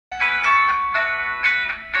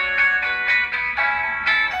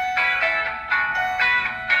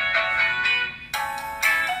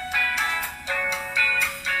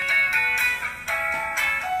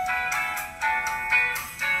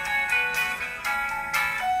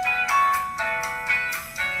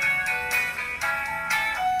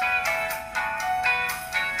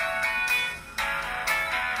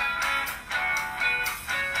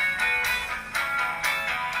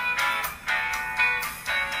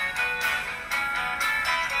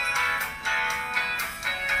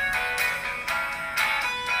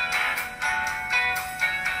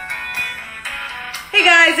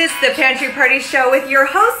guys, it's the Pantry Party Show with your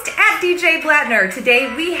host at DJ Blattner.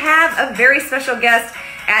 Today we have a very special guest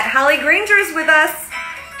at Holly Granger's with us.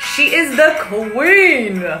 She is the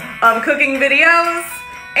queen of cooking videos,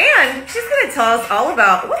 and she's going to tell us all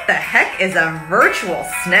about what the heck is a virtual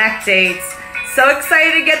snack date. So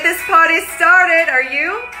excited to get this party started, are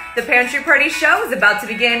you? The Pantry Party Show is about to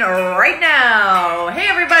begin right now. Hey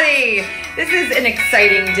everybody, this is an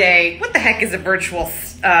exciting day. What the heck is a virtual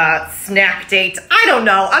snack date? I don't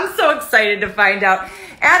know. I'm so excited to find out.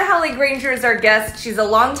 Ad Holly Granger is our guest. She's a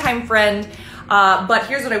longtime friend, but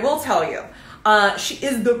here's what I will tell you. She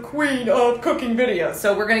is the queen of cooking videos.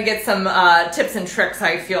 So we're going to get some tips and tricks,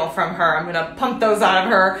 I feel, from her. I'm going to pump those out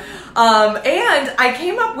of her. And I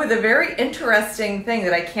came up with a very interesting thing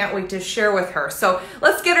that I can't wait to share with her. So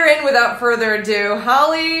let's get her in without further ado.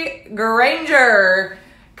 Holly Granger,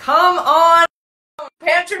 come on,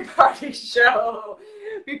 Pantry Party Show.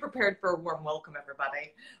 Be prepared for a warm welcome,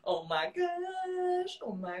 everybody. Oh my gosh.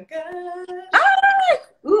 Oh my gosh. Ah!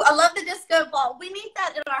 Ooh, I love the disco ball. We need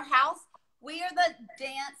that in our house. We are the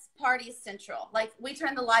dance party central. Like, we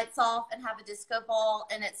turn the lights off and have a disco ball,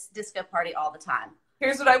 and it's disco party all the time.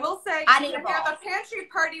 Here's what I will say. I need a have ball. a pantry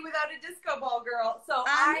party without a disco ball, girl. So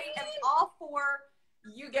I am all for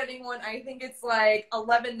you getting one. I think it's like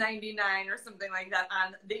 $11.99 or something like that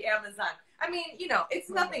on the Amazon. I mean, you know, it's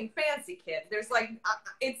nothing fancy, kid. There's like,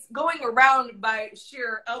 it's going around by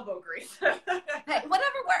sheer elbow grease. Hey,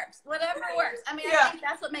 whatever works. Whatever works. I mean, Yeah. I think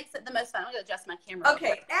that's what makes it the most fun. I'm going to adjust my camera.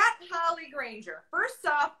 Okay, at Holly Granger. First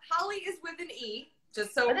off, Holly is with an E,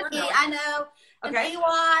 just so we're knowing. I know. An Okay.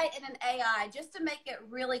 EY and an AI, just to make it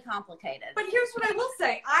really complicated. But here's what I will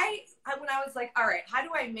say. I when I was like, all right, how do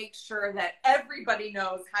I make sure that everybody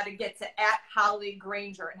knows how to get to at Holly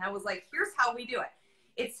Granger? And I was like, here's how we do it.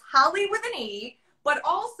 It's Holly with an E, but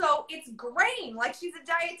also it's grain, like she's a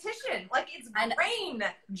dietitian. Like it's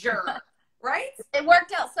Granger, right? It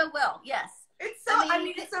worked out so well, yes. It's so, I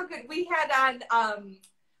mean, it's so good. We had on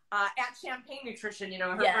at Champagne Nutrition, you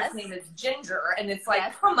know, her Yes. first name is Ginger, and it's like,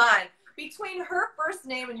 Yes. come on. Between her first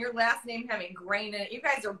name and your last name having grain in it, you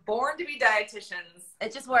guys are born to be dietitians.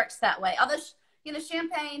 It just works that way. Although, you know,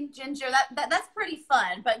 champagne, ginger, that's pretty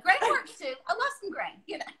fun. But grain works too. I love some grain,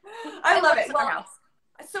 you know. I love works it. in our Well, house.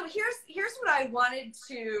 so here's what I wanted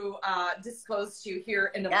to disclose to you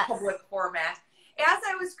here in a Yes. public format. As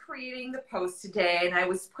I was creating the post today and I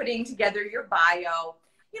was putting together your bio,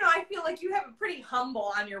 you know, I feel like you have a pretty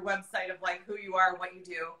humble on your website of like who you are and what you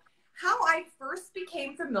do. How I first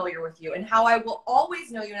became familiar with you and how I will always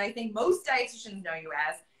know you, and I think most dietitians know you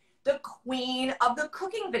as the queen of the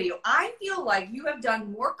cooking video. I feel like you have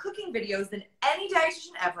done more cooking videos than any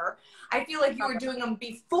dietitian ever. I feel like you were doing them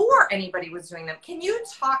before anybody was doing them. Can you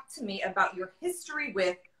talk to me about your history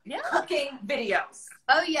with cooking videos?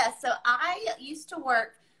 Oh, yes. So I used to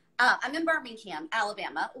work, I'm in Birmingham,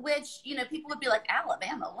 Alabama, which, you know, people would be like,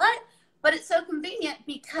 Alabama, what? But it's so convenient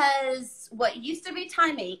because what used to be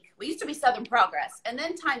Time Inc., we used to be Southern Progress, and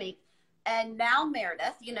then Time Inc., and now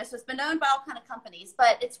Meredith, you know, so it's been owned by all kind of companies,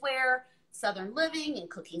 but it's where Southern Living and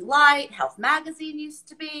Cooking Light, Health Magazine used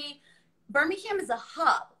to be. Birmingham is a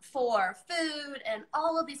hub for food and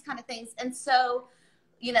all of these kind of things. And so,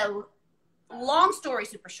 you know, long story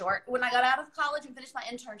super short, when I got out of college and finished my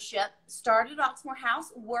internship, started at Oxmoor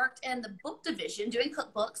House, worked in the book division doing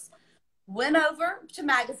cookbooks, went over to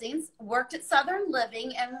magazines, worked at Southern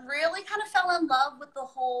Living, and really kind of fell in love with the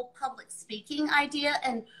whole public speaking idea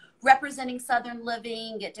and representing Southern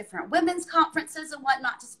Living at different women's conferences and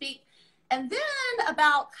whatnot to speak. And then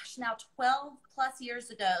about, now 12 plus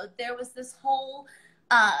years ago, there was this whole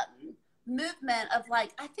movement of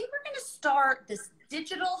like, I think we're going to start this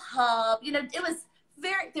digital hub. You know, it was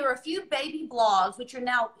there were a few baby blogs, which are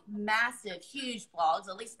now massive, huge blogs,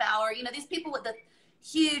 Elise Bauer, you know, these people with the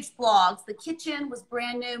huge blogs. The kitchen was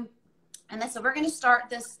brand new. And they said, we're going to start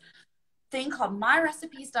this thing called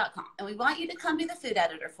myrecipes.com. And we want you to come be the food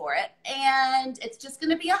editor for it. And it's just going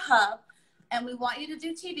to be a hub. And we want you to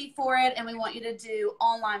do TV for it. And we want you to do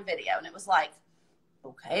online video. And it was like,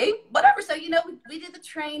 okay, whatever. So, you know, we did the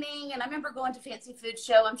training. And I remember going to Fancy Food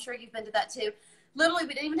Show. I'm sure you've been to that too. Literally,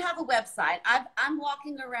 we didn't even have a website. I'm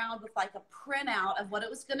walking around with like a printout of what it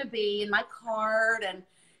was going to be in my card and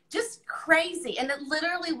just crazy. And it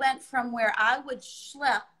literally went from where I would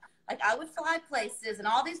schlep, like I would fly places in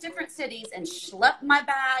all these different cities and schlep my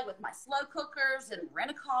bag with my slow cookers and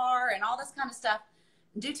rent a car and all this kind of stuff,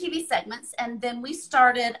 do TV segments. And then we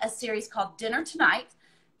started a series called Dinner Tonight.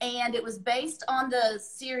 And it was based on the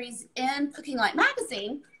series in Cooking Light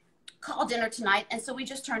magazine called Dinner Tonight. And so we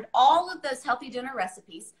just turned all of those healthy dinner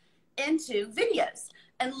recipes into videos.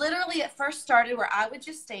 And literally it first started where I would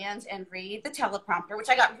just stand and read the teleprompter, which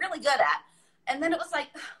I got really good at. And then it was like,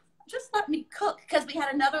 just let me cook. Because we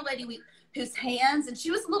had another lady whose hands, and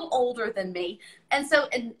she was a little older than me. And so,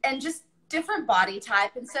 and just different body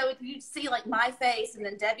type. And so you'd see like my face and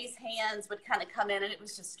then Debbie's hands would kind of come in, and it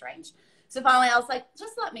was just strange. So finally I was like,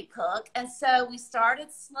 just let me cook. And so we started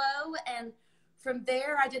slow, and from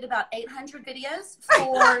there I did about 800 videos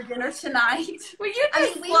for dinner tonight. Well, you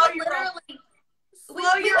just we would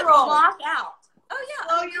literally block out. Oh yeah.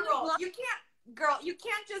 Slow your roll. You can't, girl, you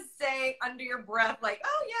can't just say under your breath like,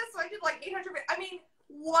 oh yeah, so I did like 800. I mean,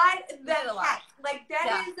 what the heck? Like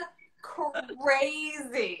that is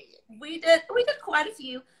crazy. We did quite a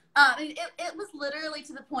few. It was literally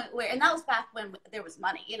to the point where, and that was back when there was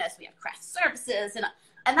money, you know, so we have craft services, and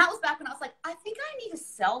that was back when I was like, I think I need a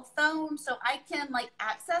cell phone so I can like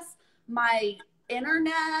access my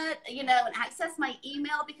internet, you know, and access my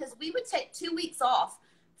email, because we would take 2 weeks off,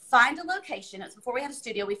 find a location. It was before we had a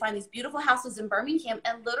studio. We find these beautiful houses in Birmingham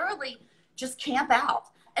and literally just camp out.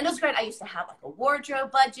 And it was great. I used to have like a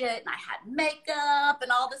wardrobe budget, and I had makeup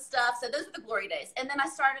and all this stuff. So those were the glory days. And then I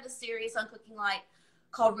started a series on Cooking Light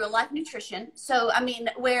called Real Life Nutrition. So, I mean,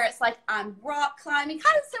 where it's like I'm rock climbing,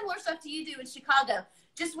 kind of similar stuff to you do in Chicago,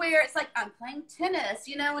 just where it's like I'm playing tennis,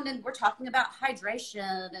 you know, and then we're talking about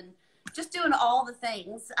hydration and just doing all the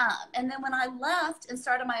things. And then when I left and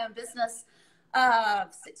started my own business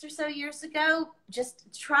 6 or so years ago,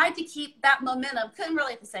 just tried to keep that momentum. Couldn't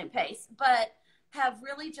really at the same pace, but have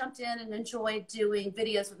really jumped in and enjoyed doing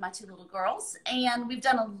videos with my 2 little girls. And we've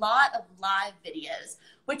done a lot of live videos,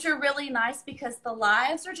 which are really nice because the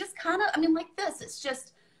lives are just kind of, I mean, like this, it's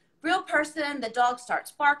just real person. The dog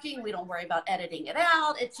starts barking. We don't worry about editing it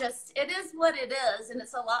out. It is what it is. And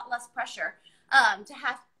it's a lot less pressure to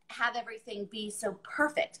have everything be so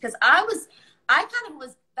perfect. Because I kind of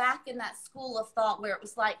was back in that school of thought where it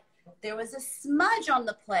was like, there was a smudge on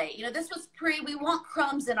the plate. You know, this was we want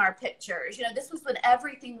crumbs in our pictures. You know, this was when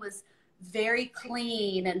everything was very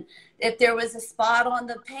clean. And if there was a spot on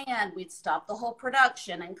the pan, we'd stop the whole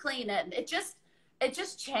production and clean it. And it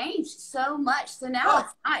just changed so much. So now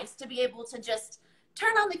it's nice to be able to just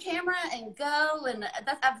turn on the camera and go. And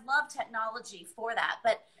I've loved technology for that.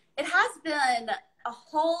 But it has been a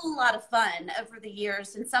whole lot of fun over the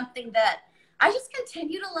years, and something that I just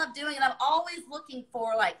continue to love doing. And I'm always looking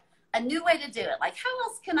for like a new way to do it. Like, how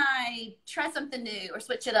else can I try something new or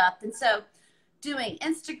switch it up? And so doing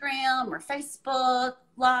Instagram or Facebook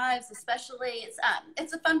lives, especially,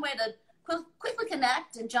 it's a fun way to quickly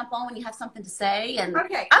connect and jump on when you have something to say. And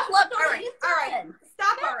okay, I've loved all right.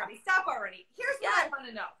 Stop already. Here's what I want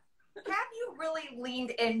to know. Have you really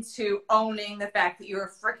leaned into owning the fact that you're a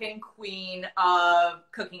freaking queen of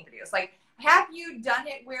cooking videos? Like, have you done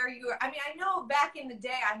it where I mean, I know back in the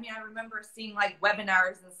day, I mean, I remember seeing like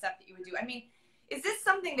webinars and stuff that you would do. I mean, is this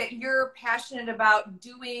something that you're passionate about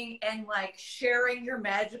doing and like sharing your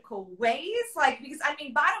magical ways? Like, because I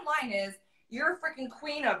mean, bottom line is you're a freaking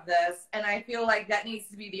queen of this. And I feel like that needs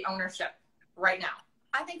to be the ownership right now.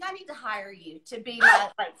 I think I need to hire you to be my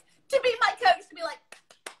coach, to be like,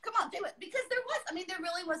 come on, do it. Because there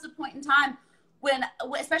really was a point in time when,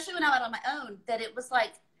 especially when I was on my own, that it was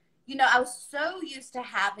like, you know, I was so used to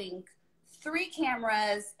having 3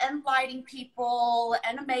 cameras and lighting people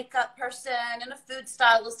and a makeup person and a food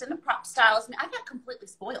stylist and a prop stylist. I mean, I got completely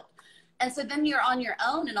spoiled. And so then you're on your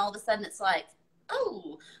own, and all of a sudden it's like,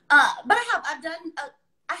 oh, but I've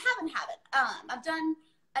done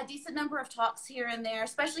a decent number of talks here and there,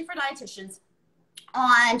 especially for dietitians,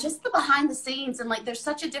 on just the behind the scenes. And like, there's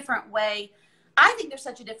such a different way. I think there's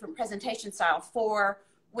such a different presentation style for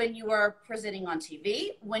when you are presenting on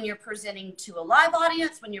TV, when you're presenting to a live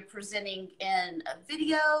audience, when you're presenting in a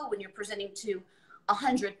video, when you're presenting to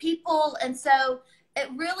 100 people. And so it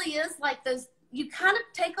really is like those, you kind of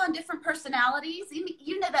take on different personalities.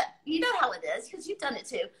 You know how it is because you've done it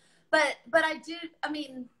too. But I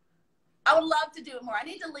mean, I would love to do it more. I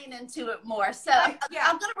need to lean into it more. So I'm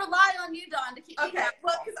going to rely on you, Dawn, to keep me okay.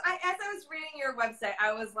 Well, because as I was reading your website,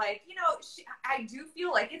 I was like, you know, I do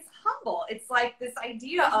feel like it's humble. It's like this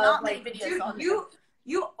idea of like, dude,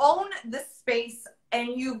 you own the space and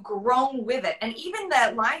you've grown with it. And even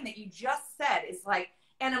that line that you just said is like,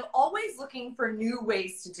 and I'm always looking for new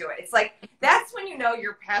ways to do it. It's like, that's when you know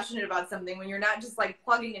you're passionate about something, when you're not just like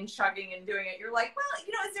plugging and chugging and doing it. You're like, well,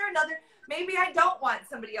 you know, is there another, maybe I don't want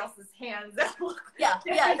somebody else's hands that look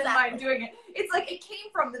different than mine doing it. It's like, it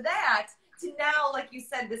came from that to now, like you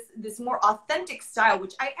said, this more authentic style,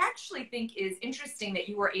 which I actually think is interesting that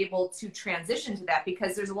you were able to transition to that,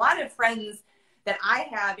 because there's a lot of friends that I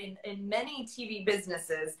have in many TV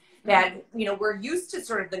businesses that, you know, we're used to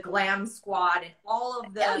sort of the glam squad and all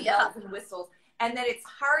of the bells and whistles, and that it's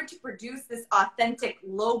hard to produce this authentic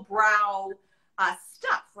lowbrow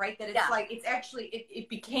stuff, right? That it's like, it's actually, it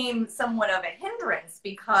became somewhat of a hindrance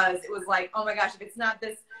because it was like, oh my gosh, if it's not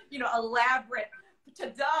this, you know, elaborate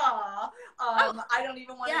ta-da, I don't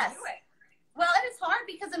even want to do it. Well, and it's hard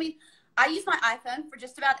because, I mean, I use my iPhone for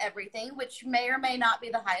just about everything, which may or may not be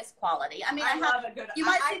the highest quality. I mean, I have a good, you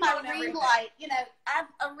might see my ring light, you know, I have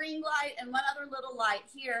a ring light and one other little light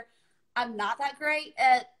here. I'm not that great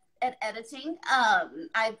at editing.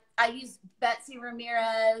 I use Betsy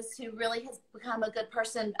Ramirez, who really has become a good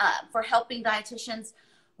person for helping dietitians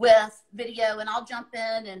with video, and I'll jump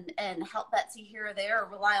in and help Betsy here or there, or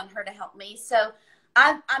rely on her to help me. So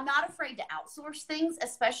I'm not afraid to outsource things,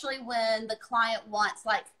 especially when the client wants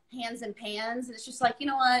like hands and pans. And it's just like, you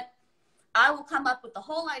know what? I will come up with the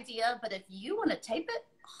whole idea, but if you want to tape it,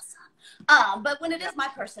 awesome. But when it is my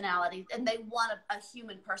personality and they want a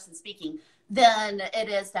human person speaking, then it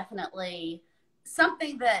is definitely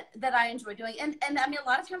something that I enjoy doing. And I mean, a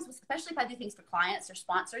lot of times, especially if I do things for clients or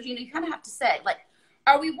sponsors, you know, you kind of have to say, like,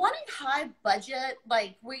 are we wanting high budget?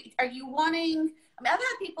 Like, are you wanting, I mean, I've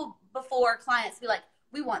had people before, clients be like,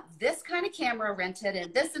 we want this kind of camera rented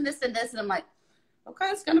and this and this and this. And I'm like, okay,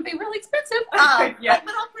 it's going to be really expensive. But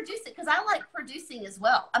I'll produce it because I like producing as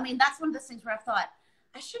well. I mean, that's one of those things where I thought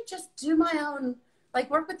I should just do my own, like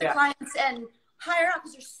work with the clients and hire out,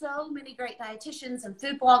 because there's so many great dietitians and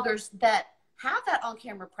food bloggers that have that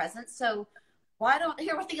on-camera presence. So why don't,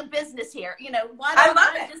 here we're thinking business here, you know, why don't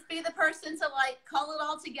I just be the person to like call it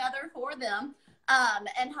all together for them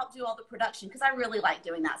and help do all the production? Because I really like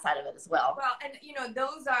doing that side of it as well. Well, and you know,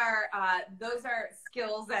 those are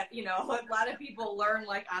skills that, you know, a lot of people learn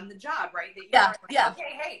like on the job, right? That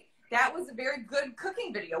okay, hey, that was a very good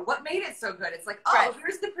cooking video. What made it so good? It's like, oh,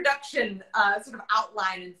 here's the production sort of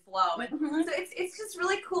outline and flow. And so it's just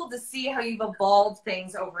really cool to see how you've evolved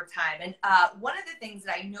things over time. And one of the things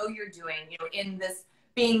that I know you're doing, you know, in this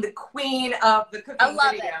being the queen of the cooking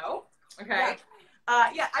video. Okay.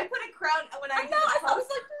 I put a crown when I did the post. I was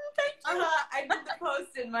like, thank you. I did the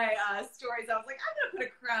post in my stories. I was like, I'm going to put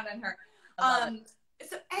a crown on her.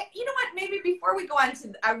 So, you know what, maybe before we go on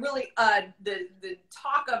to really the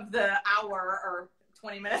talk of the hour or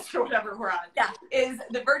 20 minutes or whatever we're on, is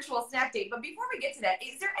the virtual snack date. But before we get to that,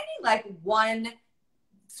 is there any like one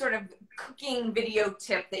sort of cooking video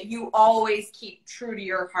tip that you always keep true to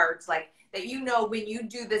your heart? Like that, you know, when you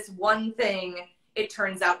do this one thing, it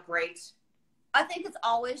turns out great? I think it's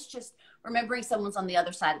always just remembering someone's on the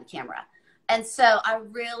other side of the camera. And so I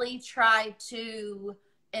really try to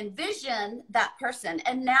envision that person.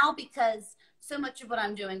 And now, because so much of what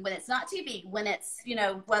I'm doing, when it's not TV, when it's, you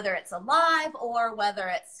know, whether it's a live or whether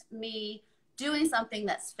it's me doing something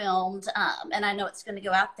that's filmed, and I know it's going to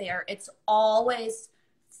go out there, it's always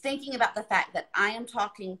thinking about the fact that I am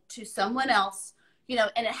talking to someone else, you know,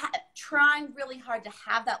 and trying really hard to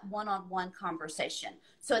have that one-on-one conversation.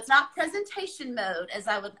 So it's not presentation mode, as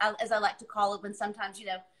I like to call it, when sometimes, you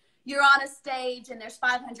know, you're on a stage and there's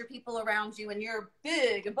 500 people around you and you're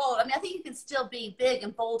big and bold. I mean, I think you can still be big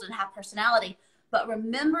and bold and have personality, but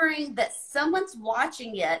remembering that someone's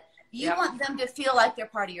watching it, you want them to feel like they're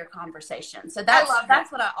part of your conversation. So that's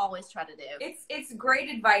what I always try to do. It's great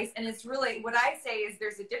advice. And it's really, what I say is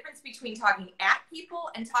there's a difference between talking at people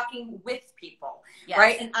and talking with people,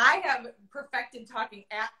 right? And I have perfected talking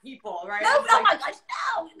at people, right? Oh my gosh,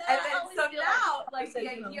 no. And then so now, like the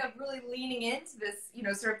idea of really leaning into this, you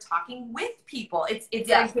know, sort of talking with people, it's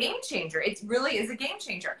a game changer. It really is a game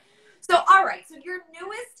changer. So, all right. So your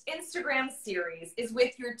newest Instagram series is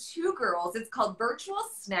with your two girls. It's called Virtual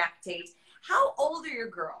Snack Date. How old are your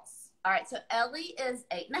girls? All right. So Ellie is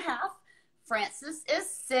 8.5. Frances is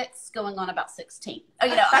 6, going on about 16. Oh,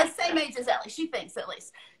 you know, I'm the same age as Ellie. She thinks, at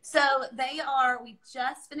least. So we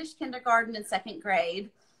just finished kindergarten and 2nd grade,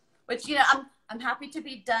 which, you know, I'm happy to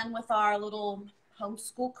be done with our little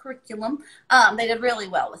homeschool curriculum. They did really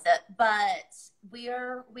well with it, but we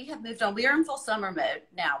have moved on. We are in full summer mode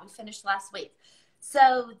now. We finished last week.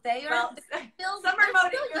 So they are summer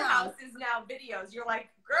mode in your house is now videos. You're like,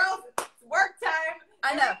 girls, it's work time.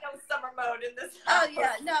 I know. There's no summer mode in this house. Oh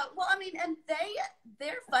yeah, no. Well, I mean, and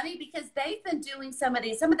they're funny because they've been doing some of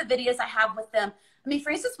the videos I have with them. I mean,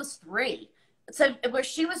 Frances was 3. So where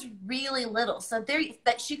she was really little. So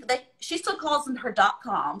she still calls them her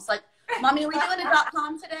 .coms. Like, Mommy, are we doing a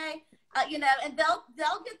 .com today? You know, and they'll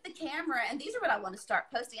get the camera, and these are what I want to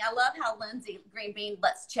start posting. I love how Lindsay Green Bean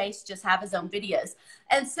lets Chase just have his own videos.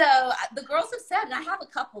 And so the girls have said, and I have a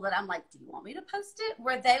couple that I'm like, do you want me to post it?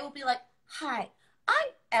 Where they will be like, hi, I'm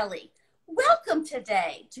Ellie. welcome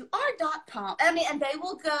today to our.com. I mean, and they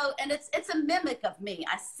will go, and it's a mimic of me.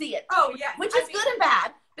 I see it. Oh, yeah. Which is good and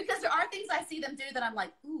bad, because there are things I see them do that I'm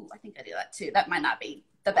like, ooh, I think I do that too. That might not be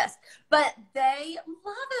the best, but they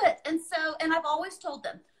love it. And so, and I've always told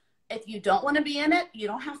them, if you don't want to be in it, you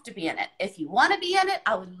don't have to be in it. If you want to be in it,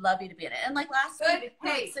 I would love you to be in it. And like last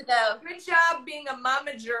weeks ago. Good job being a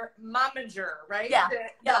momager, right? Yeah.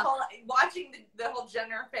 The whole, watching the whole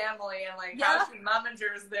Jenner family and like how she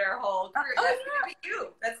momagers their whole career. That's going to be you.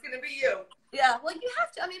 That's going to be you. Yeah. Well, you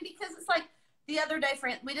have to. I mean, because it's like the other day,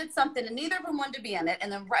 we did something and neither of them wanted to be in it. And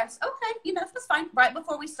then okay, you know, that's fine. Right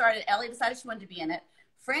before we started, Ellie decided she wanted to be in it.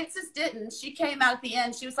 Frances didn't. She came out at the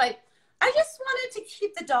end. She was like, I just wanted to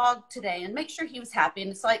keep the dog today and make sure he was happy.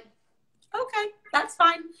 And it's like, okay, that's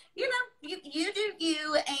fine. You know, you do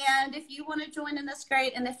you. And if you want to join in, that's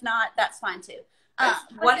great. And if not, that's fine too. That's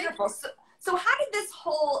wonderful. So how did this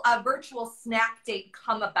whole virtual snack date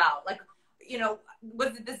come about? Like, you know, was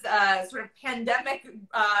it this sort of pandemic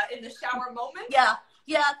in the shower moment? Yeah,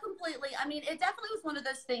 completely. I mean, it definitely was one of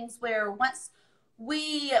those things where once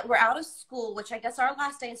we were out of school, which I guess our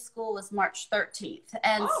last day of school was March 13th.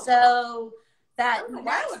 And so that was a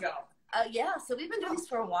while ago. Yeah, so we've been doing this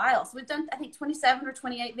for a while. So we've done, I think, 27 or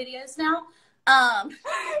 28 videos now. Yeah,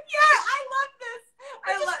 I love this.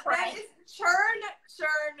 I love that. Is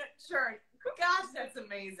churn. Gosh, that's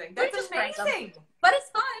amazing. That's amazing. But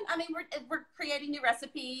it's fun. I mean, we're creating new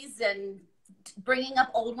recipes and bringing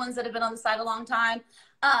up old ones that have been on the site a long time.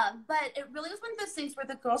 But it really was one of those things where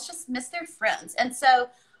the girls just miss their friends. And so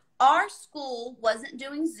our school wasn't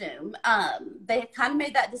doing Zoom. They had kind of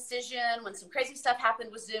made that decision when some crazy stuff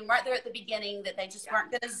happened with Zoom right there at the beginning that they just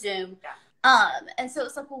weren't going to Zoom. And so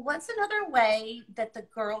it's like, well, what's another way that the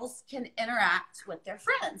girls can interact with their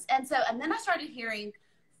friends? And then I started hearing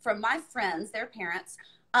from my friends, their parents,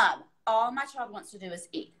 all my child wants to do is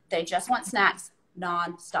eat. They just want snacks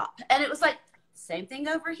nonstop. And it was like, same thing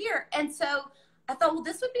over here. And so I thought, well,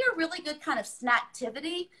 this would be a really good kind of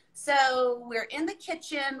snacktivity. So we're in the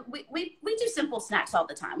kitchen. We do simple snacks all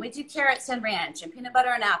the time. We do carrots and ranch and peanut butter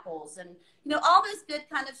and apples and, you know, all those good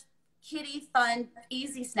kind of kiddie, fun,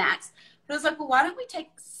 easy snacks. But I was like, well, why don't we take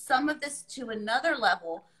some of this to another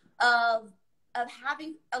level of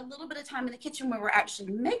having a little bit of time in the kitchen where we're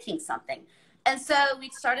actually making something. And so we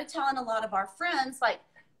started telling a lot of our friends, like,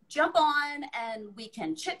 jump on and we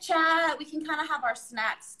can chit chat. We can kind of have our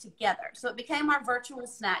snacks together. So it became our virtual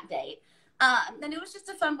snack date. And it was just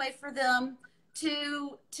a fun way for them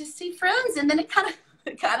to see friends. And then it kind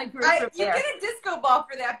of grew from there. You get a disco ball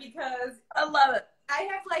for that because I love it. I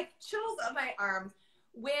have like chills on my arms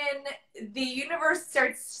when the universe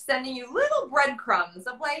starts sending you little breadcrumbs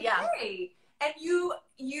of like, hey, and you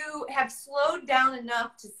have slowed down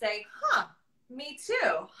enough to say, me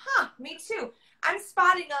too. I'm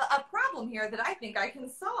spotting a problem here that I think I can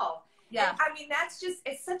solve. Yeah. And, I mean,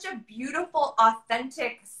 it's such a beautiful,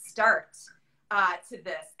 authentic start to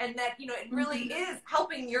this. And that, you know, it really is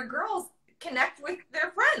helping your girls connect with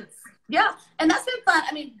their friends. Yeah. And that's been fun.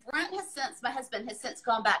 I mean, my husband has since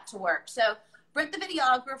gone back to work. So Brent, the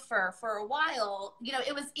videographer, for a while, you know,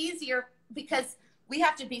 it was easier because we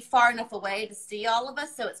have to be far enough away to see all of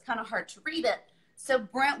us. So it's kind of hard to read it. So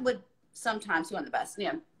Brent would sometimes, he wasn't the best, you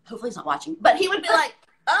know, hopefully he's not watching, but he would be like,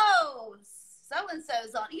 oh,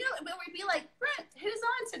 so-and-so's on, you know, and we'd be like, Brent, who's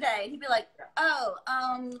on today? And he'd be like,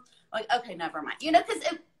 like, okay, never mind. You know, because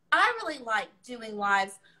I really like doing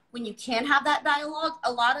lives when you can have that dialogue.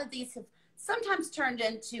 A lot of these have sometimes turned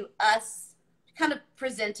into us kind of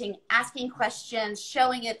presenting, asking questions,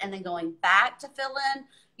 showing it, and then going back to fill in,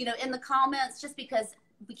 you know, in the comments, just because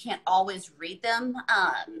we can't always read them.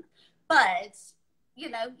 But you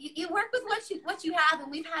know, you work with what you have, and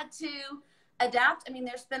we've had to adapt. I mean,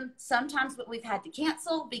 there's been some times that we've had to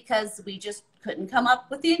cancel because we just couldn't come up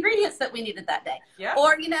with the ingredients that we needed that day. Yeah.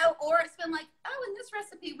 Or, you know, or it's been like, oh, in this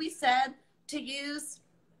recipe we said to use,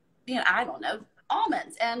 you know, I don't know,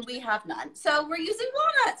 almonds, and we have none. So we're using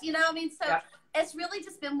walnuts, you know, I mean, so it's really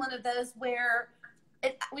just been one of those where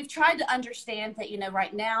we've tried to understand that, you know,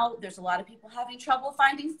 right now there's a lot of people having trouble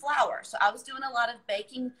finding flour. So I was doing a lot of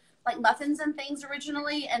baking, like muffins and things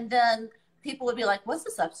originally, and then people would be like, what's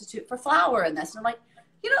the substitute for flour in this? And I'm like,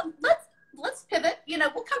 you know, let's pivot, you know,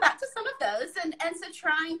 we'll come back to some of those. And so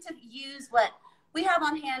trying to use what we have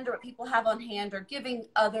on hand or what people have on hand, or giving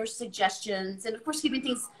other suggestions, and of course keeping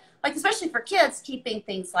things like, especially for kids, keeping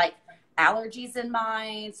things like allergies in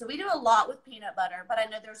mind. So we do a lot with peanut butter, but I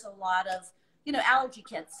know there's a lot of, you know, allergy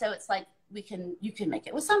kits. So it's like, you can make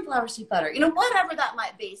it with sunflower seed butter, you know, whatever that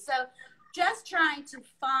might be. So just trying to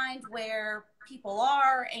find where people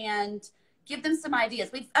are and give them some ideas.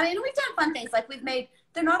 We've done fun things, like we've made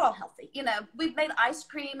they're not all healthy. You know, we've made ice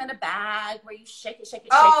cream in a bag where you shake it,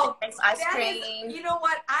 Oh, it makes ice that cream. is, you know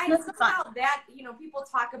what? That's somehow that, you know, people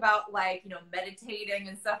talk about like, you know, meditating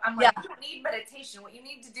and stuff. I'm like, Yeah. you don't need meditation. What you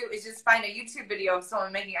need to do is just find a YouTube video of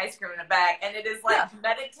someone making ice cream in a bag, and it is like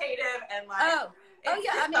meditative and like it's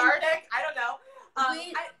yeah. cathartic. I don't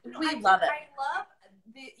know. We love it. I love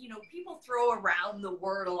the, you know, people throw around the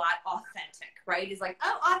word a lot, authentic, right? It's like,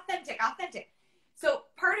 oh, authentic. So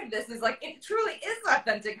part of this is like, it truly is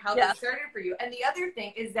authentic how this started for you. And the other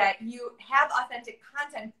thing is that you have authentic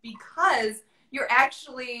content because you're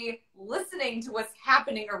actually listening to what's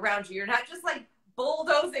happening around you. You're not just like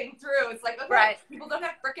bulldozing through. It's like, okay, people don't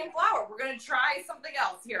have freaking flour. We're going to try something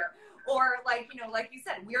else here. Or like, you know, like you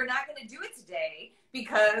said, we're not going to do it today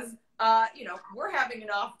because, you know, we're having an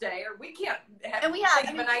off day or we can't have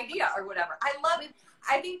an idea or whatever.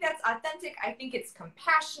 I think that's authentic. I think it's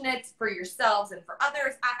compassionate for yourselves and for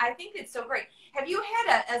others. I think it's so great. Have you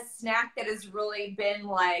had a snack that has really been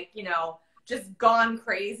like, you know, just gone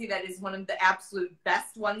crazy that is one of the absolute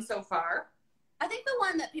best ones so far? I think the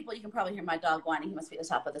one that people, you can probably hear my dog whining. He must be at the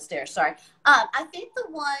top of the stairs. Sorry. I think the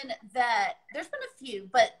one that, there's been a few,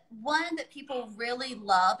 but one that people really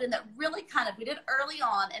loved and that really kind of, we did early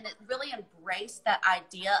on, and it really embraced that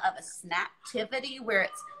idea of a snacktivity where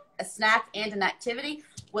it's a snack and an activity,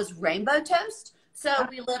 was rainbow toast. So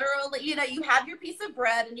we literally, you know, you have your piece of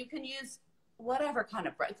bread and you can use whatever kind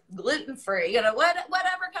of bread, gluten-free, you know,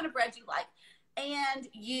 whatever kind of bread you like. And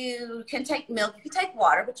you can take milk, you can take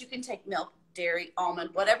water, but you can take milk, dairy, almond,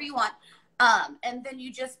 whatever you want. And then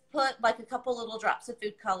you just put like a couple little drops of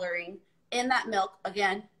food coloring in that milk.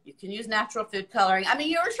 Again, you can use natural food coloring. I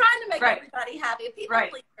mean, you're trying to make everybody happy. People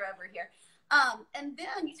pleaser over here. And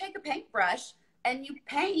then you take a paintbrush and you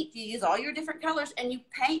paint, you use all your different colors and you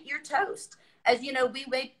paint your toast. As you know,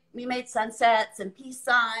 we made sunsets and peace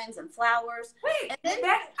signs and flowers. Wait, and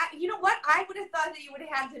then, you know what? I would have thought that you would have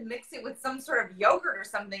had to mix it with some sort of yogurt or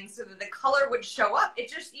something so that the color would show up.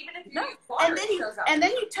 It just, even if you use water, it shows up. And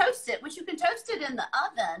then you toast it, which you can toast it in the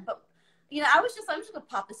oven. But, you know, I'm just going to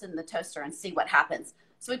pop this in the toaster and see what happens.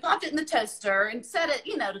 So we popped it in the toaster and set it,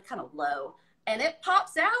 you know, to kind of low. And it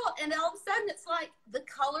pops out, and all of a sudden it's like the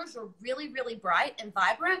colors are really, really bright and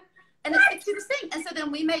vibrant. And it's the cutest thing. And so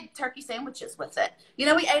then we made turkey sandwiches with it. You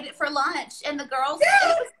know, we ate it for lunch, and the girls,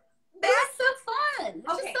 it was so fun.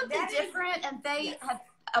 It's just something different, and they had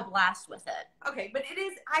a blast with it. Okay, but it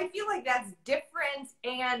is, I feel like that's different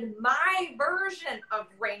and my version of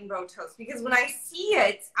rainbow toast, because when I see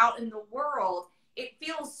it out in the world, it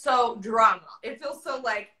feels so drama. It feels so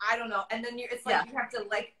like, I don't know. And then it's like you have to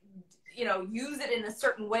like, you know, use it in a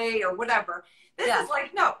certain way or whatever. This is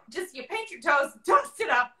like, no, just you paint your toast, toast it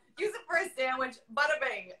up, use it for a sandwich, bada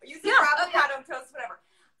bing. Use it for avocado toast, whatever.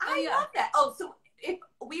 I love that. Oh, so if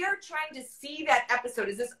we are trying to see that episode,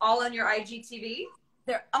 is this all on your IGTV?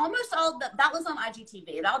 They're almost all, that was on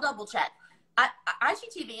IGTV, and I'll double check.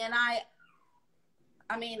 IGTV, and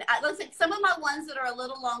I mean, let's say some of my ones that are a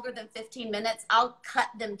little longer than 15 minutes, I'll cut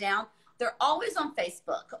them down. They're always on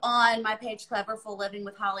Facebook, on my page, Cleverful Living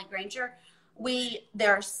with Holly Granger.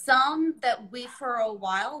 There are some that we, for a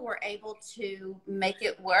while, were able to make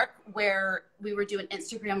it work where we were doing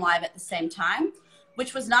Instagram Live at the same time,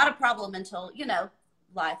 which was not a problem until, you know,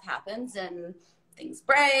 life happens and things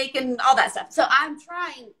break and all that stuff. So I'm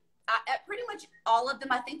trying, at pretty much all of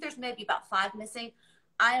them, I think there's maybe about 5 missing,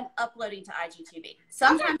 I am uploading to IGTV.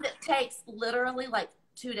 Sometimes it takes literally like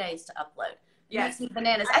 2 days to upload. Yes,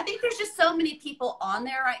 bananas. I think there's just so many people on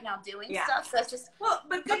there right now doing stuff. So it's just but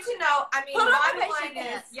good to know. I mean, bottom line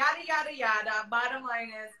is yada yada yada. Bottom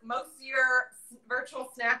line is most of your virtual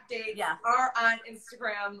snack dates are on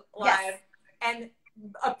Instagram Live, and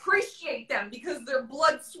appreciate them because they're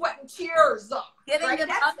blood, sweat, and tears. Getting them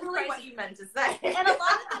That's up really what you meant to say. And a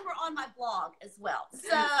lot of them are on my blog as well.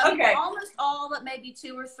 So almost all, but maybe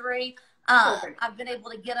 2 or 3. I've been able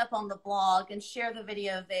to get up on the blog and share the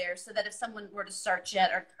video there so that if someone were to search it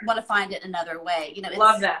or want to find it another way, you know,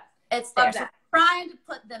 love that. It's there. So trying to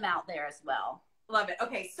put them out there as well. Love it.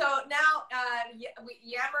 Okay, so now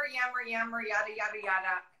yammer, yada, yada,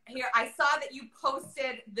 yada. Here, I saw that you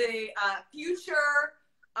posted the future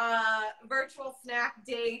virtual snack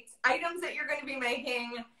date items that you're going to be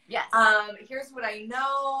making. Yes. Here's what I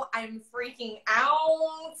know. I'm freaking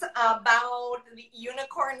out about the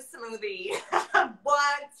unicorn smoothie.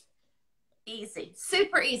 What? Easy.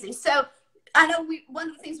 Super easy. So I know one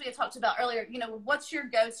of the things we had talked about earlier, you know, what's your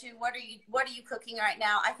go-to? What are you cooking right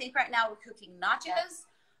now? I think right now we're cooking nachos.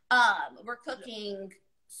 We're cooking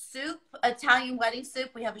soup, Italian wedding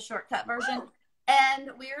soup. We have a shortcut version.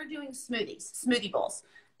 And we're doing smoothie bowls.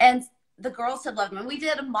 And the girls have loved them. And we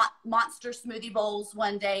did a monster smoothie bowls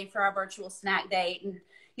one day for our virtual snack date, and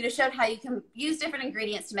showed how you can use different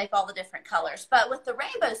ingredients to make all the different colors. But with the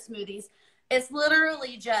rainbow smoothies, it's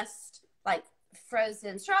literally just like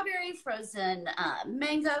frozen strawberry, frozen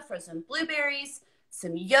mango, frozen blueberries,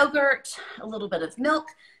 some yogurt, a little bit of milk,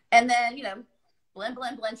 and then blend,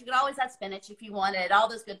 blend, blend. You can always add spinach if you wanted, all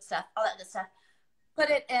those good stuff, all that good stuff. Put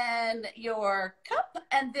it in your cup,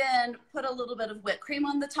 and then put a little bit of whipped cream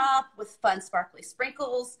on the top with fun sparkly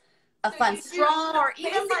sprinkles, a fun straw, or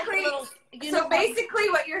even like a little. So basically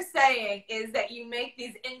what you're saying is that you make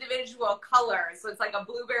these individual colors. So it's like a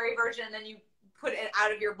blueberry version, and then you put it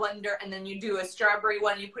out of your blender, and then you do a strawberry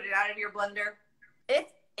one, you put it out of your blender.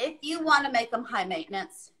 If you want to make them high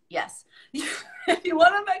maintenance, yes. If you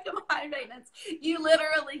want to make them high maintenance, you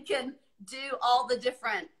literally can do all the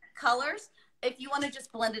different colors. If you want to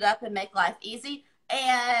just blend it up and make life easy,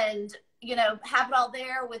 and have it all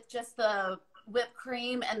there with just the whipped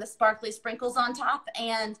cream and the sparkly sprinkles on top,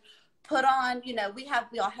 and put on,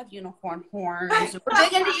 we all have unicorn horns. We're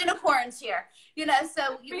big into unicorns here,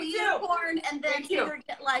 so unicorn, and then either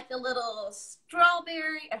get like a little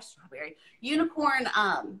unicorn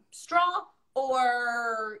straw,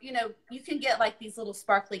 or you can get like these little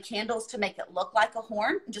sparkly candles to make it look like a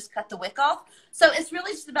horn and just cut the wick off. So it's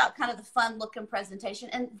really just about kind of the fun look and presentation.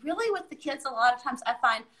 And really with the kids, a lot of times I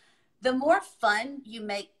find the more fun you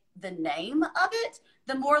make the name of it,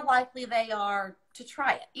 the more likely they are to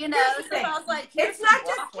try it. So I was like, it's not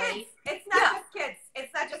just kids. It's not just kids.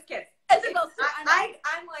 It's not just kids.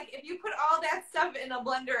 I'm like, if you put all that stuff in a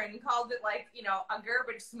blender and called it like, a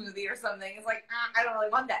garbage smoothie or something, it's like, I don't really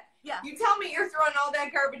want that. Yeah. You tell me you're throwing all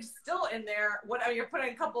that garbage still in there. You're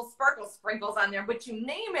putting a couple sprinkles on there, but you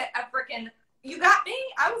name it a freaking, you got me.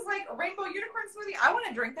 I was like, a rainbow unicorn smoothie. I want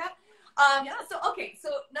to drink that. So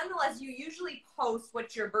nonetheless, you usually post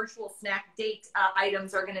what your virtual snack date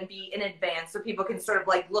items are going to be in advance, so people can sort of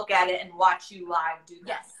like look at it and watch you live do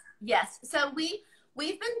that. Yes. So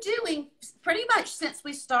we've been doing pretty much since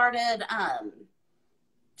we started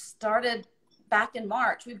back in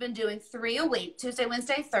March. We've been doing 3 a week, Tuesday,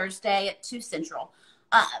 Wednesday, Thursday at 2 Central.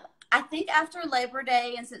 I think after Labor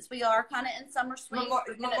Day, and since we are kind of in summer swing,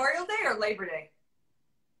 Memorial Day or Labor Day?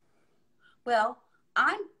 Well,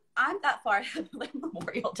 I'm that far ahead of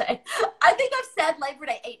Memorial Day. I think I've said Labor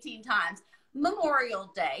Day 18 times.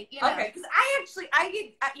 Memorial Day, Okay, because I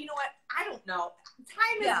get, you know what? I don't know.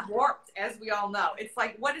 Time is warped, as we all know. It's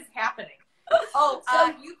like, what is happening?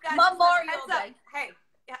 You've got Memorial Day. Hey,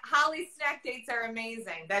 Holly's snack dates are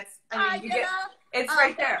amazing. It's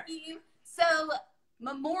right there. So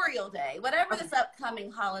Memorial Day, whatever this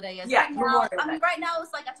upcoming holiday is. Yeah, right now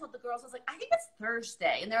it's like I told the girls, I was like, I think it's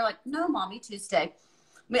Thursday, and they're like, no, Mommy, Tuesday.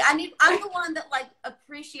 I'm the one that like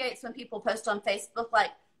appreciates when people post on Facebook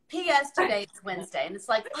like, P.S. today is Wednesday, and it's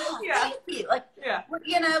like, thank you. Like,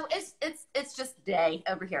 it's just day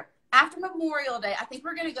over here. After Memorial Day, I think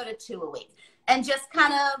we're going to go to 2 a week and just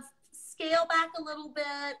kind of scale back a little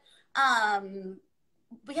bit.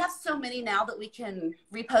 We have so many now that we can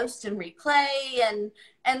repost and replay,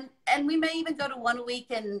 and we may even go to 1 a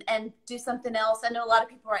week and do something else. I know a lot of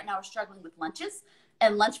people right now are struggling with lunches,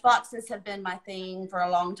 and lunch boxes have been my thing for a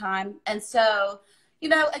long time. And so,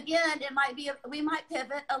 again, we might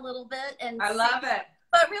pivot a little bit. And I love it.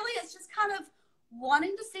 But really, it's just kind of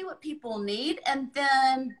wanting to see what people need, and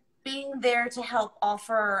then being there to help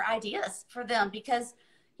offer ideas for them. Because,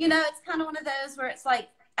 it's kind of one of those where it's like,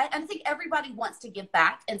 I think everybody wants to give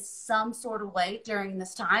back in some sort of way during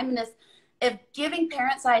this time. And if giving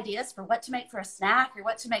parents ideas for what to make for a snack or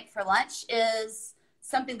what to make for lunch is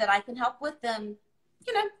something that I can help with, then,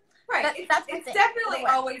 right. It's definitely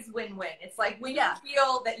always win-win. It's like when you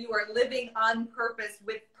feel that you are living on purpose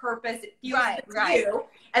with purpose, it feels good to you,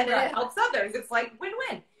 and then it helps others. It's like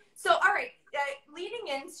win-win. So, all right, leading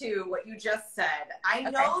into what you just said, I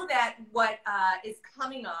know that what is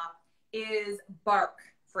coming up is Bark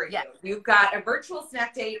for you. You've got a virtual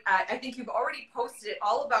snack date. I think you've already posted it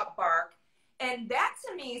all about Bark. And that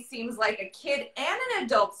to me seems like a kid and an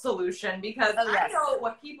adult solution, because I know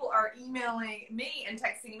what people are emailing me and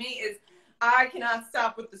texting me is, I cannot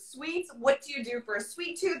stop with the sweets. What do you do for a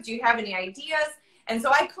sweet tooth? Do you have any ideas? And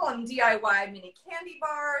so I call them DIY mini candy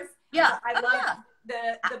bars. Yeah. I love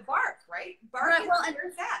the Bark, right? Bark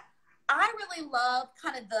where's that? I really love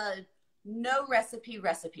kind of the no recipe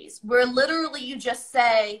recipes, where literally you just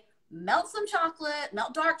say, melt some chocolate,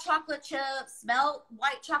 melt dark chocolate chips, melt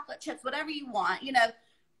white chocolate chips, whatever you want.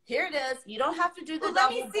 Here it is. You don't have to do the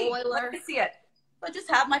double boiler. Let me see it. But just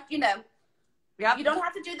have you don't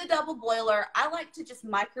have to do the double boiler. I like to just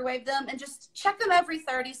microwave them and just check them every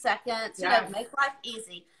 30 seconds, make life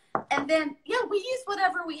easy. And then, yeah, we use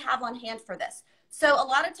whatever we have on hand for this. So a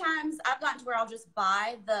lot of times I've gotten to where I'll just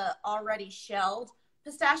buy the already shelled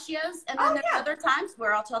pistachios. And then there's other times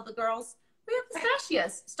where I'll tell the girls, we have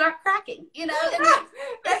pistachios, start cracking, you know? And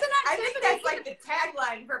that's an activity. I think that's like the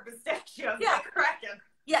tagline for pistachios, like cracking.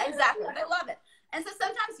 Yeah, exactly. They love it. And so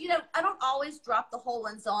sometimes, you know, I don't always drop the whole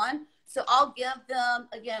ones on. So I'll give them,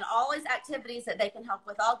 again, all these activities that they can help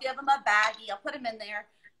with. I'll give them a baggie. I'll put them in there,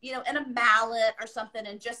 you know, in a mallet or something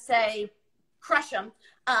and just say, crush them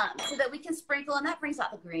so that we can sprinkle. And that brings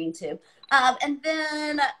out the green too. And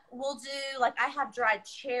then we'll do, like, I have dried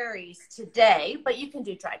cherries today, but you can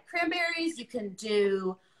do dried cranberries. You can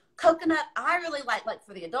do coconut. I really like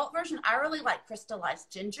for the adult version, I really like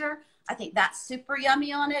crystallized ginger. I think that's super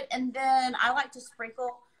yummy on it. And then I like to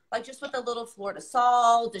sprinkle, like, just with a little Florida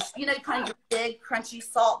salt, just, you know, kind of your big crunchy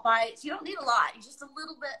salt bites. You don't need a lot, just a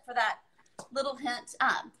little bit for that little hint.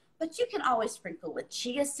 But you can always sprinkle with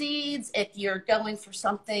chia seeds. If you're going for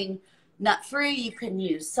something nut-free, you can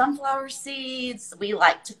use sunflower seeds. We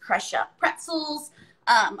like to crush up pretzels.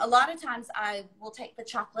 A lot of times I will take the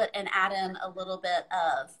chocolate and add in a little bit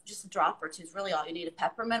of just a drop or two is really all you need of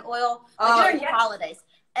peppermint oil during the holidays.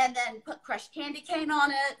 And then put crushed candy cane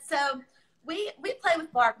on it. So we play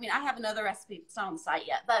with bark. I mean, I have another recipe. It's not on the site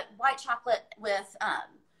yet, but white chocolate with,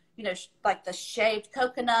 you know, like the shaved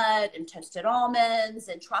coconut and toasted almonds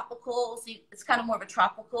and tropical. So it's kind of more of a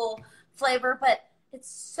tropical flavor, but it's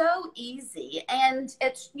so easy. And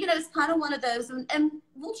it's, you know, it's kind of one of those, and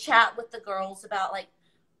we'll chat with the girls about like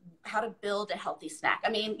how to build a healthy snack. I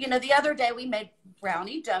mean, you know, the other day we made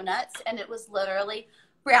brownie donuts and it was literally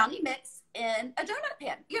brownie mix in a donut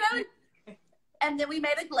pan, you know, and then we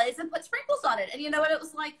made a glaze and put sprinkles on it. And you know what? It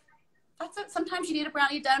was like, sometimes you need a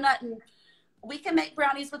brownie donut, and we can make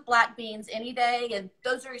brownies with black beans any day. And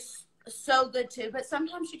those are so good too. But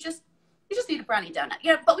sometimes you just need a brownie donut,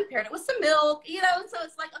 you know, but we paired it with some milk, you know, and so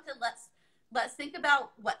it's like, okay, let's think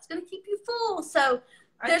about what's going to keep you full. So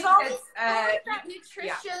there's always that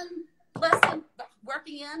nutrition lesson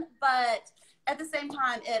working in, but at the same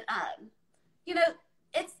time, it, you know,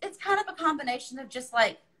 it's kind of a combination of just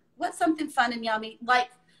like, what's something fun and yummy,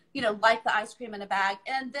 like, you know, like the ice cream in a bag.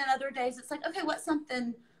 And then other days it's like, okay, what's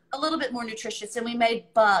something a little bit more nutritious? And we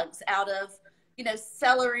made bugs out of, you know,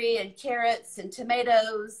 celery and carrots and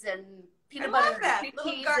tomatoes and peanut butter and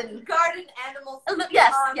cookies and garden animals.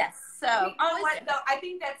 Yes. So you know what, though, I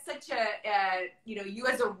think that's such a you know, you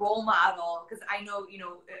as a role model, because I know, you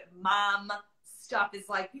know, mom stuff is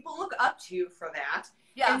like, people look up to you for that.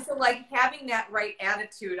 Yeah. And so, like, having that right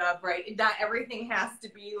attitude of, right, not everything has to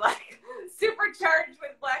be, like, supercharged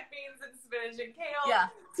with black beans and spinach and kale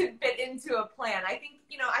to fit into a plan. I think,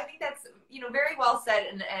 you know, that's, you know, very well said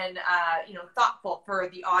and you know, thoughtful for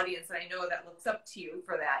the audience. And I know that looks up to you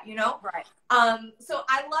for that, you know? Right. So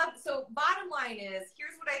bottom line is,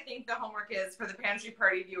 here's what I think the homework is for the Pantry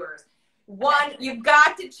Party viewers. One, you've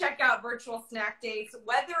got to check out virtual snack dates.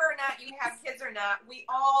 Whether or not you have kids or not, we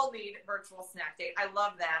all need virtual snack date. I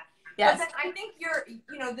love that. Yes. But then I think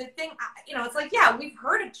you know, the thing, you know, it's like, yeah, we've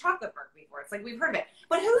heard of chocolate bark before. It's like, we've heard of it.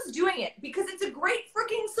 But who's doing it? Because it's a great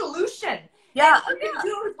freaking solution. Yeah. And you can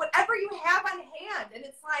do it with whatever you have on hand. And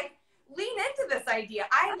it's like, lean into this idea.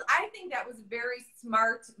 I think that was a very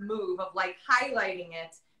smart move of like highlighting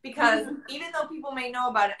it. Because even though people may know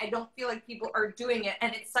about it, I don't feel like people are doing it.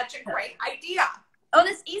 And it's such a great idea. Oh, and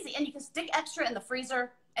it's easy. And you can stick extra in the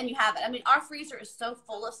freezer and you have it. I mean, our freezer is so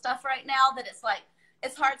full of stuff right now that it's like,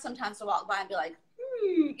 it's hard sometimes to walk by and be like,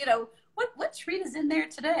 you know, what treat is in there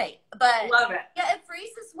today? But love it. Yeah, it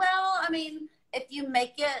freezes well. I mean, if you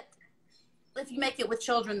make it with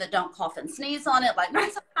children that don't cough and sneeze on it, like we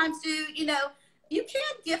sometimes do, you know, you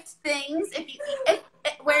can't gift things if you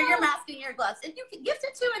wear your mask and your gloves. If you can gift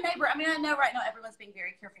it to a neighbor, I mean, I know right now everyone's being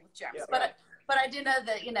very careful with germs, but I do know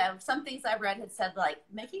that, you know, some things I read had said like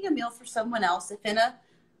making a meal for someone else, if in a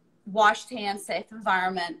washed hand, safe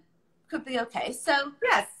environment, could be okay. So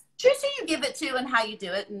yes, choose who you give it to and how you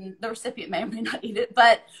do it, and the recipient may or may not eat it,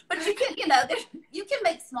 but you can, you know, you can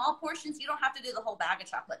make small portions. You don't have to do the whole bag of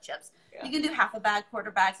chocolate chips. Yeah. You can do half a bag,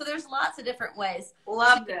 quarter bag. So there's lots of different ways.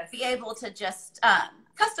 Love this. Be able to just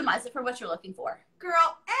customize it for what you're looking for.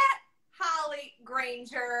 Girl, at Holly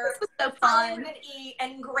Granger. This was so fun. Holly with an E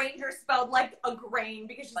and Granger spelled like a grain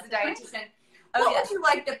because she's a dietitian. What would you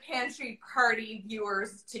like the Pantry Party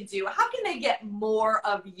viewers to do? How can they get more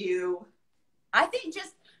of you? I think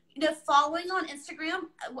just, you know, following on Instagram.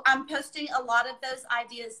 I'm posting a lot of those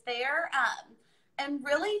ideas there. And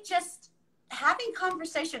really just having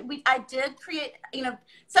conversation. I did create, you know,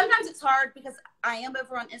 sometimes it's hard because I am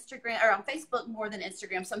over on Instagram or on Facebook more than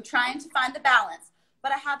Instagram. So I'm trying to find the balance.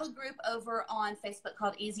 but I have a group over on Facebook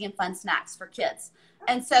called Easy and Fun Snacks for Kids.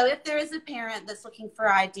 And so if there is a parent that's looking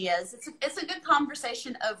for ideas, it's a good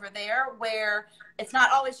conversation over there where it's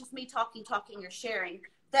not always just me talking or sharing,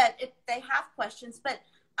 that if they have questions, but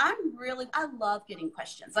I love getting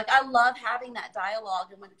questions. Like, I love having that dialogue.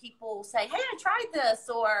 And when people say, hey, I tried this,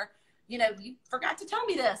 or, you know, you forgot to tell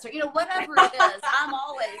me this, or, you know, whatever it is, I'm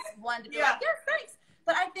always one to be like, yes, thanks.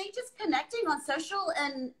 But I think just connecting on social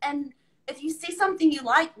and if you see something you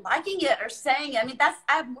like, liking it or saying it. I mean, I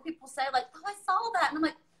have more people say like, oh, I saw that. And I'm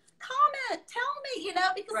like, comment, tell me, you know,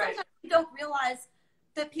 because sometimes you don't realize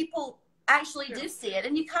that people actually do see it.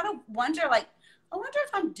 And you kind of wonder, like, I wonder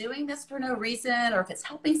if I'm doing this for no reason or if it's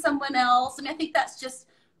helping someone else. I mean, I think that's just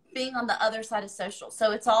being on the other side of social.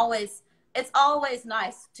 So it's always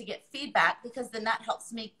nice to get feedback, because then that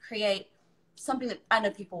helps me create something that I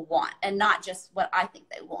know people want and not just what I think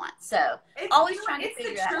they want. So it's always trying to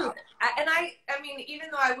figure that out. And I mean, even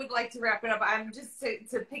though I would like to wrap it up, I'm just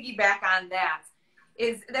to piggyback on that,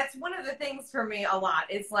 that's one of the things for me a lot.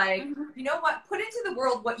 It's like, you know what, put into the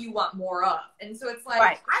world what you want more of. And so it's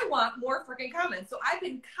like, I want more freaking comments. So I've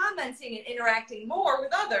been commenting and interacting more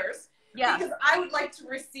with others because I would like to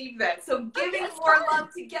receive that. So giving more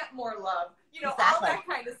love to get more love, you know, all that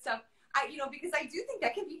kind of stuff. You know, because I do think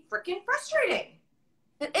that can be freaking frustrating.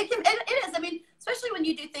 It is. I mean, especially when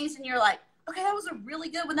you do things and you're like, okay, that was a really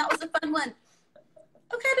good one. That was a fun one.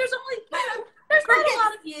 Okay, there's not a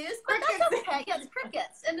lot of views, but that's okay. Yeah, it's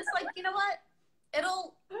crickets. And it's like, you know what?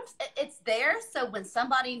 It's there. So when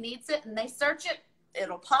somebody needs it and they search it,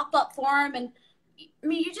 it'll pop up for them. And I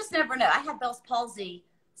mean, you just never know. I had Bell's palsy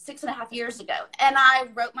 6.5 years ago, and I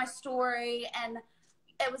wrote my story, and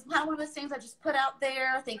it was kind of one of those things I just put out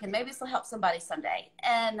there thinking maybe this will help somebody someday.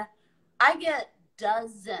 And I get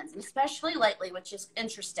dozens, especially lately, which is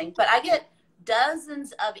interesting, but I get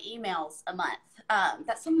dozens of emails a month.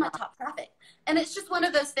 That's some of my top traffic. And it's just one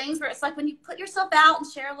of those things where it's like when you put yourself out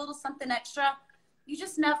and share a little something extra, you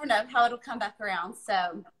just never know how it'll come back around.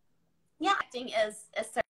 So yeah, acting is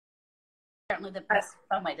certainly the best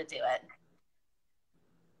fun way to do it.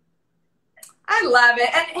 I love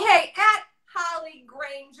it. And hey, at Holly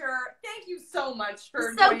Granger, thank you so much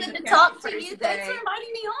for so good to talk to you. Thanks for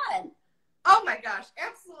inviting me on. Oh my gosh,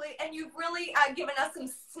 absolutely. And you've really given us some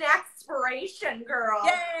snack inspiration, girl.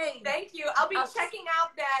 Yay! Thank you. I'll be checking out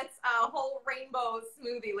that whole rainbow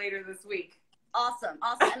smoothie later this week. Awesome.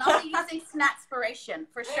 And I'll be using snack inspiration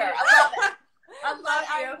for sure. I love it. I love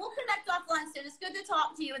you. We'll connect offline soon. It's good to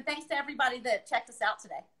talk to you, and thanks to everybody that checked us out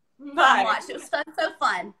today. Bye. It was so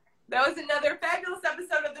fun. That was another fabulous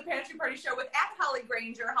episode of the Pantry Party Show with Holly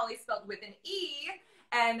Granger. Holly spelled with an E,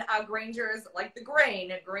 and Granger's like the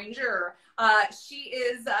grain, Granger. She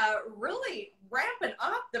is really ramping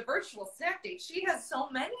up the virtual snack date. She has so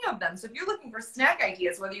many of them. So if you're looking for snack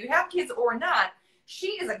ideas, whether you have kids or not,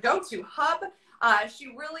 she is a go-to hub. She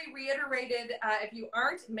really reiterated, if you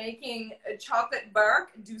aren't making a chocolate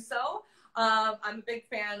bark, do so. I'm a big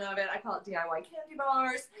fan of it. I call it DIY candy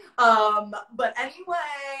bars. But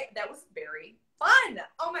anyway, that was very fun.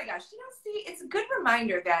 Oh my gosh. You know, see, it's a good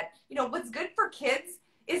reminder that, you know, what's good for kids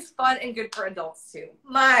is fun and good for adults too.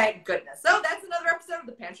 My goodness. So that's another episode of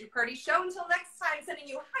the Pantry Party Show. Until next time, sending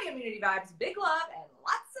you high immunity vibes, big love, and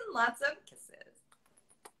lots of kisses.